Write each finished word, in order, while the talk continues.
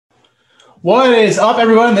What is up,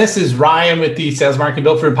 everyone? This is Ryan with the Sales Marketing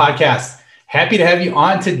Built Freedom podcast. Happy to have you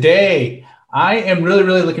on today. I am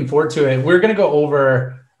really looking forward to it. We're going to go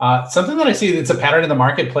over something that I see that's a pattern in the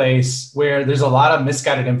marketplace where there's a lot of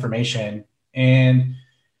misguided information. And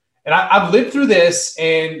I've lived through this,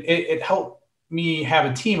 and it helped me have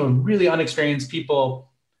a team of really unexperienced people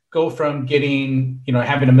go from getting,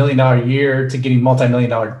 having $1 million a year to getting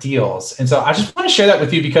multi-million-dollar deals. And so I just want to share that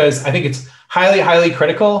with you because I think it's highly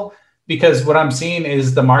critical. Because what I'm seeing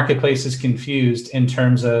is the marketplace is confused in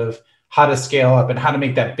terms of how to scale up and how to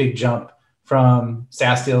make that big jump from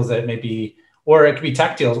SaaS deals that may be, or it could be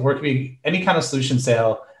tech deals, or it could be any kind of solution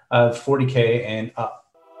sale of 40K and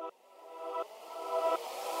up.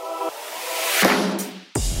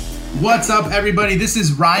 What's up, everybody? This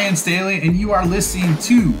is Ryan Staley, and you are listening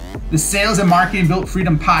to the Sales and Marketing Built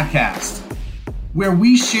Freedom podcast, where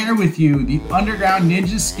we share with you the underground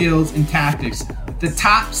ninja skills and tactics the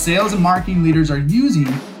top sales and marketing leaders are using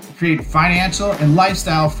to create financial and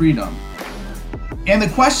lifestyle freedom. And the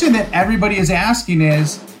question that everybody is asking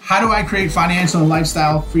is, how do I create financial and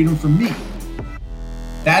lifestyle freedom for me?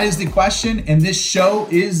 That is the question, and this show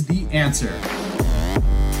is the answer.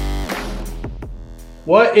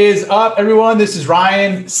 What is up, everyone? This is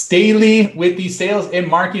Ryan Staley with the Sales and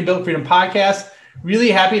Marketing Built Freedom podcast.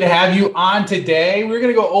 Really happy to have you on today. We're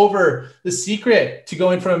going to go over the secret to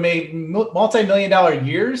going from multi-million-dollar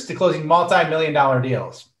years to closing multi-million-dollar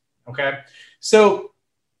deals. Okay. So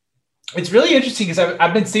it's really interesting because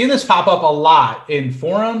I've been seeing this pop up a lot in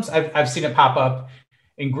forums. I've seen it pop up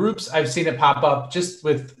in groups. I've seen it pop up just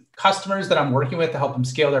with customers that I'm working with to help them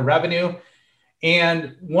scale their revenue.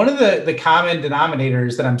 And one of the common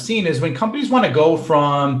denominators that I'm seeing is when companies want to go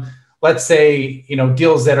from, let's say,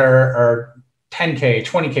 deals that are 10K,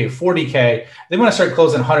 20K, 40K, they want to start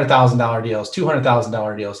closing $100,000 deals,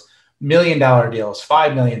 $200,000 deals, $1 million deals,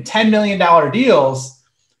 $5 million, $10 million deals.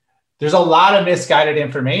 There's a lot of misguided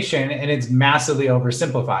information, and it's massively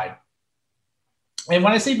oversimplified. And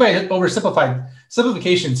when I say by oversimplified,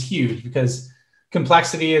 simplification is huge because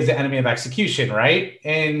complexity is the enemy of execution, right?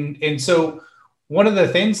 And so one of the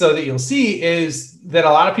things, though, that you'll see is that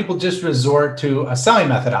a lot of people just resort to a selling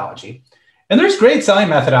methodology. And there's great selling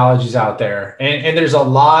methodologies out there, and there's a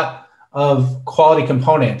lot of quality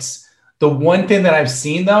components. The one thing that I've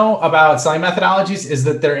seen, though, about selling methodologies is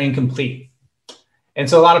that they're incomplete. And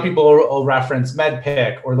so a lot of people will reference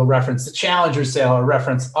MedPick, or they'll reference the Challenger sale, or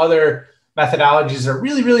reference other methodologies that are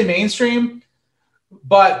really mainstream,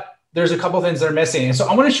 but there's a couple of things that are missing. And so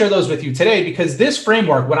I want to share those with you today because this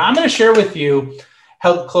framework, what I'm going to share with you,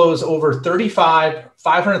 helped close over 35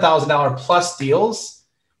 $500,000 plus deals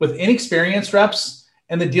with inexperienced reps,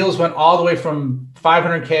 and the deals went all the way from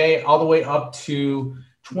 500K all the way up to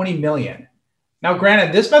 20 million. Now,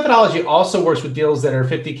 granted, this methodology also works with deals that are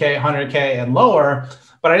 50K, 100K and lower,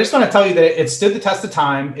 but I just want to tell you that it stood the test of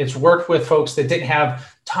time. It's worked with folks that didn't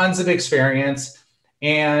have tons of experience.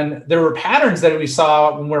 And there were patterns that we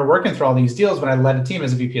saw when we were working through all these deals when I led a team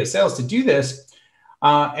as a VP of sales to do this.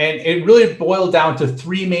 And it really boiled down to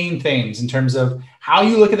three main things in terms of how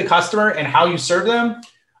you look at the customer and how you serve them.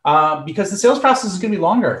 Because the sales process is going to be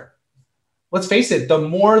longer. Let's face it, the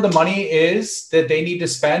more the money is that they need to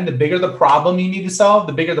spend, the bigger the problem you need to solve.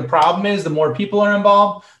 The bigger the problem is, the more people are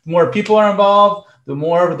involved. The more people are involved, the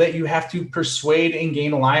more that you have to persuade and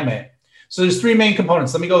gain alignment. So there's three main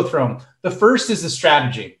components. Let me go through them. The first is the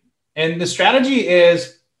strategy. And the strategy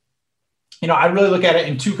is, I really look at it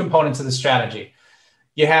in two components of the strategy.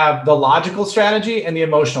 You have the logical strategy and the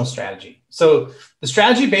emotional strategy. So the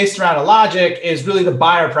strategy based around a logic is really the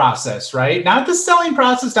buyer process, right? Not the selling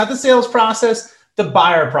process, not the sales process, the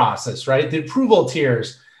buyer process, right? The approval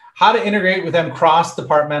tiers, how to integrate with them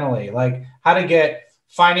cross-departmentally, like how to get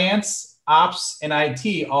finance, ops, and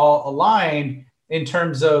IT all aligned in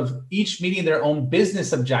terms of each meeting their own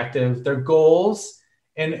business objective, their goals,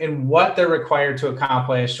 and what they're required to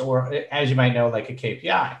accomplish, or as you might know, like a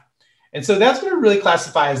KPI. And so that's what it really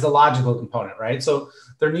classifies as the logical component, right? So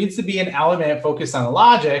there needs to be an element focused on the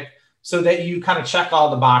logic so that you kind of check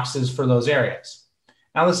all the boxes for those areas.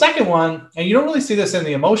 Now, the second one, and you don't really see this in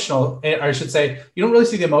the emotional, or I should say, you don't really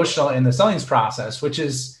see the emotional in the selling process, which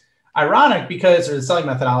is ironic because, or the selling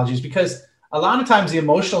methodologies, because a lot of times the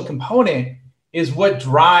emotional component is what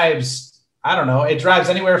drives, it drives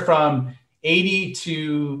anywhere from 80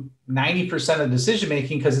 to 90% of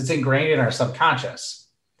decision-making because it's ingrained in our subconscious.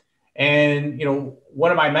 And,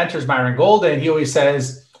 one of my mentors, Myron Golden, he always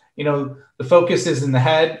says, the focus is in the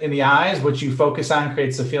head, in the eyes. What you focus on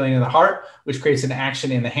creates a feeling in the heart, which creates an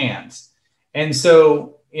action in the hands. And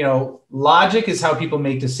so, logic is how people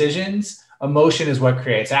make decisions. Emotion is what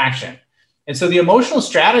creates action. And so the emotional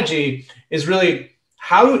strategy is really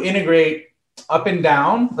how to integrate up and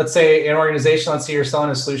down. Let's say an organization, let's say you're selling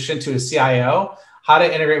a solution to a CIO, how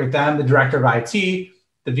to integrate with them, the director of IT,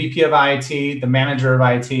 the VP of IT, the manager of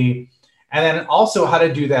IT, and then also how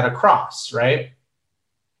to do that across, right?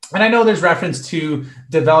 And I know there's reference to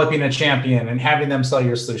developing a champion and having them sell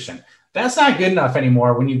your solution. That's not good enough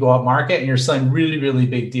anymore when you go up market and you're selling really, really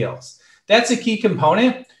big deals. That's a key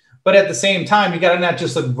component, but at the same time, you got to not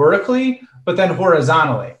just look vertically, but then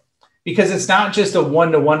horizontally, because it's not just a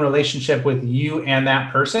one-to-one relationship with you and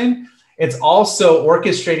that person. It's also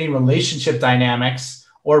orchestrating relationship dynamics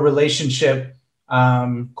or relationship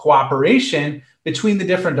cooperation between the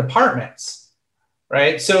different departments,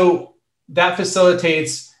 right? So that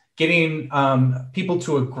facilitates getting people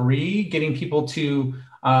to agree, getting people to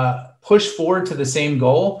push forward to the same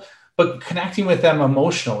goal, but connecting with them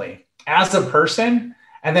emotionally as a person.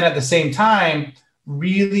 And then at the same time,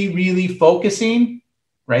 really, really focusing,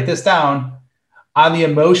 write this down, on the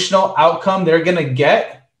emotional outcome they're going to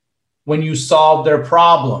get when you solve their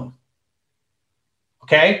problem.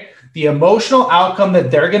 Okay? The emotional outcome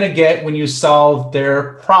that they're going to get when you solve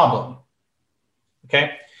their problem.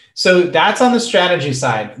 Okay? So that's on the strategy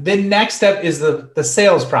side. The next step is the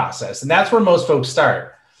sales process. And that's where most folks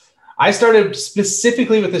start. I started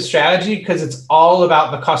specifically with the strategy because it's all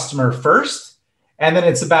about the customer first. And then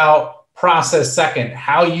it's about process second,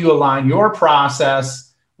 how you align your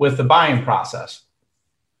process with the buying process.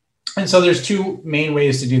 And so there's two main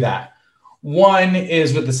ways to do that. One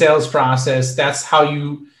is with the sales process. That's how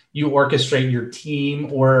you orchestrate your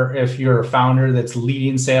team, or if you're a founder that's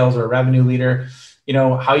leading sales or a revenue leader,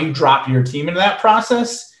 how you drop your team into that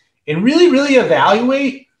process and really, really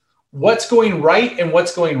evaluate what's going right and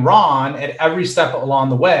what's going wrong at every step along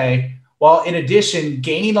the way, while in addition,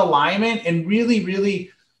 gaining alignment and really,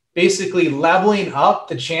 really basically leveling up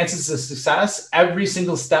the chances of success every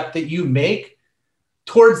single step that you make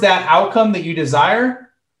towards that outcome that you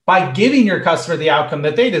desire by giving your customer the outcome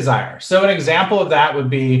that they desire. So an example of that would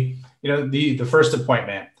be, the first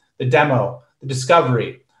appointment, the demo, the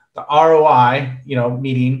discovery, the ROI,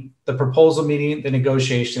 meeting, the proposal meeting, the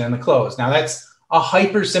negotiation, and the close. Now that's a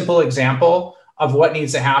hyper simple example of what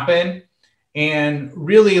needs to happen, and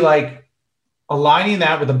really like aligning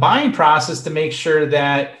that with the buying process to make sure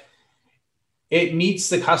that it meets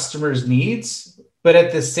the customer's needs, but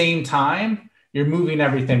at the same time, you're moving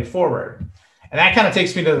everything forward. And that kind of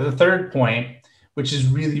takes me to the third point, which is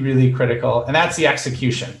really, really critical. And that's the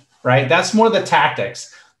execution, right? That's more the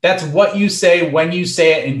tactics. That's what you say, when you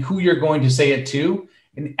say it, and who you're going to say it to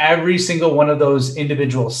in every single one of those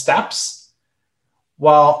individual steps,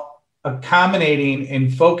 while accommodating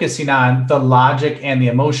and focusing on the logic and the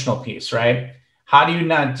emotional piece, right? How do you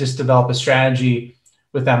not just develop a strategy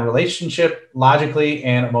with that relationship logically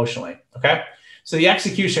and emotionally? Okay. So the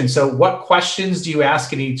execution. So what questions do you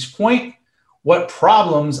ask at each point? What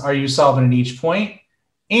problems are you solving at each point?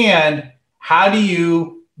 And how do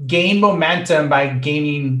you gain momentum by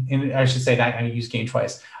gaining, and I should say that I use gain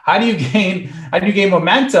twice. How do you gain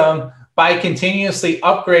momentum by continuously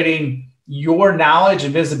upgrading your knowledge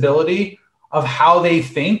and visibility of how they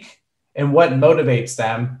think and what motivates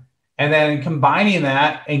them, and then combining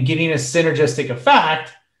that and getting a synergistic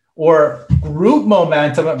effect or group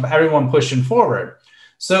momentum of everyone pushing forward.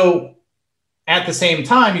 So at the same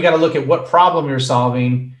time, you got to look at what problem you're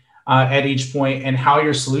solving at each point and how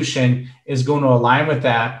your solution is going to align with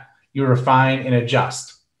that. You refine and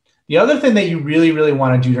adjust. The other thing that you really, really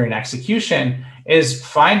want to do during execution is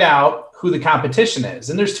find out who the competition is.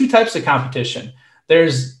 And there's two types of competition.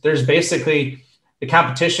 There's basically the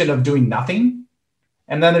competition of doing nothing.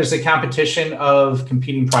 And then there's the competition of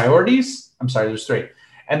competing priorities. I'm sorry, there's three.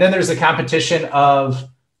 And then there's the competition of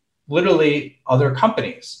literally other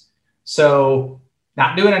companies. So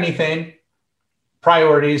not doing anything,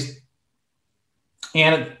 priorities,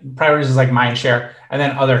 and priorities is like mind share, and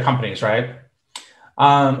then other companies, right?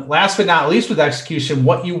 Last but not least with execution,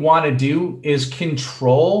 what you want to do is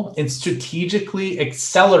control and strategically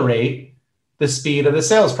accelerate the speed of the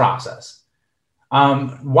sales process.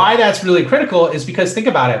 Why that's really critical is because think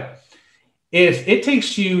about it. If it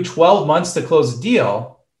takes you 12 months to close a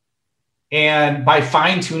deal, and by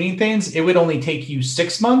fine tuning things, it would only take you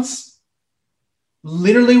 6 months,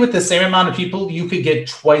 literally with the same amount of people, you could get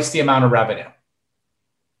twice the amount of revenue.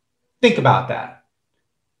 Think about that,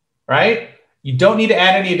 right? You don't need to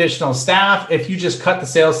add any additional staff. If you just cut the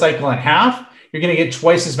sales cycle in half, you're going to get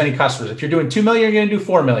twice as many customers. If you're doing 2 million, you're going to do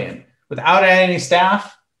 4 million without adding any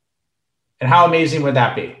staff. And how amazing would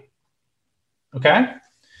that be? Okay.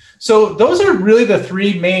 So those are really the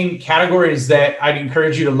three main categories that I'd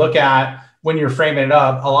encourage you to look at when you're framing it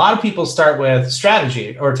up, a lot of people start with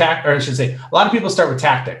strategy or I should say, a lot of people start with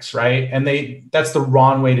tactics, right? And that's the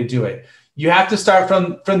wrong way to do it. You have to start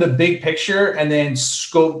from the big picture and then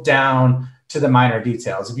scope down to the minor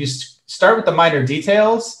details. If you start with the minor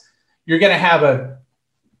details, you're going to have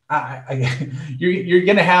you're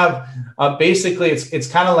going to have basically it's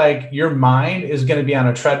kind of like your mind is going to be on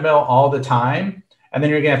a treadmill all the time. And then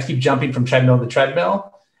you're going to have to keep jumping from treadmill to treadmill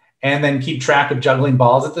and then keep track of juggling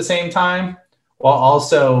balls at the same time while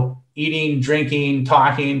also eating, drinking,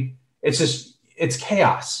 talking. It's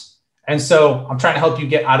chaos. And so I'm trying to help you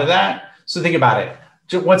get out of that. So think about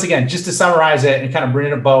it. Once again, just to summarize it and kind of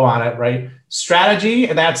bring a bow on it, right? Strategy,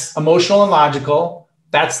 and that's emotional and logical.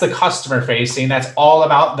 That's the customer facing. That's all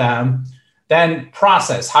about them. Then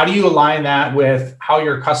process. How do you align that with how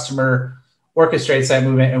your customer orchestrates that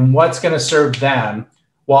movement and what's going to serve them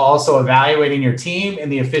while also evaluating your team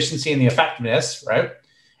and the efficiency and the effectiveness, right?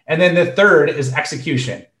 And then the third is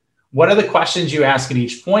execution. What are the questions you ask at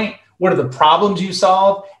each point? What are the problems you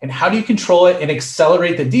solve? And how do you control it and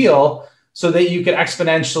accelerate the deal so that you can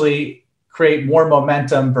exponentially create more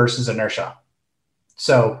momentum versus inertia?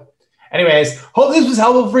 So anyways, hope this was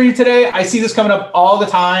helpful for you today. I see this coming up all the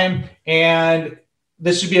time, and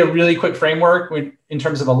this should be a really quick framework in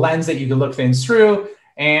terms of a lens that you can look things through.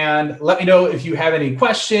 And let me know if you have any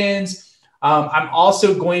questions. I'm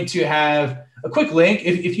also going to have a quick link.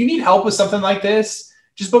 If you need help with something like this,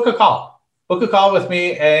 just book a call. Book a call with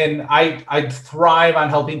me, and I thrive on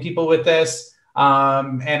helping people with this.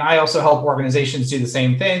 And I also help organizations do the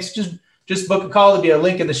same things. Just book a call. There'll be a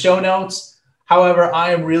link in the show notes. However,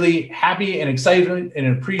 I am really happy and excited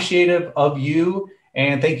and appreciative of you.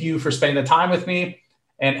 And thank you for spending the time with me,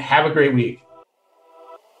 and have a great week.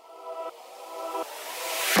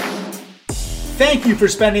 Thank you for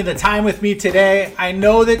spending the time with me today. I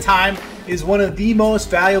know that time is one of the most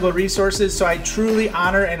valuable resources, so I truly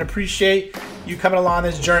honor and appreciate you coming along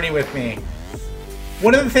this journey with me.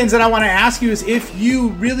 One of the things that I want to ask you is if you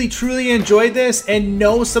really truly enjoyed this and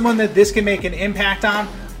know someone that this can make an impact on,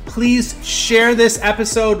 please share this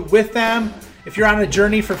episode with them. If you're on a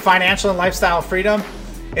journey for financial and lifestyle freedom,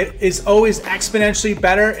 it is always exponentially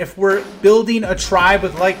better if we're building a tribe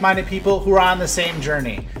with like-minded people who are on the same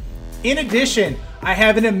journey. In addition, I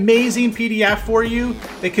have an amazing PDF for you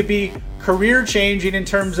that could be career changing in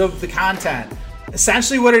terms of the content.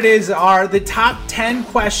 Essentially what it is are the top 10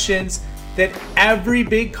 questions that every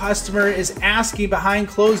big customer is asking behind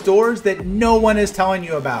closed doors that no one is telling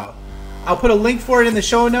you about. I'll put a link for it in the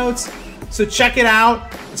show notes, so check it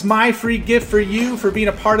out. It's my free gift for you for being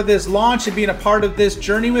a part of this launch and being a part of this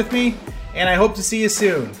journey with me, and I hope to see you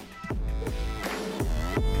soon.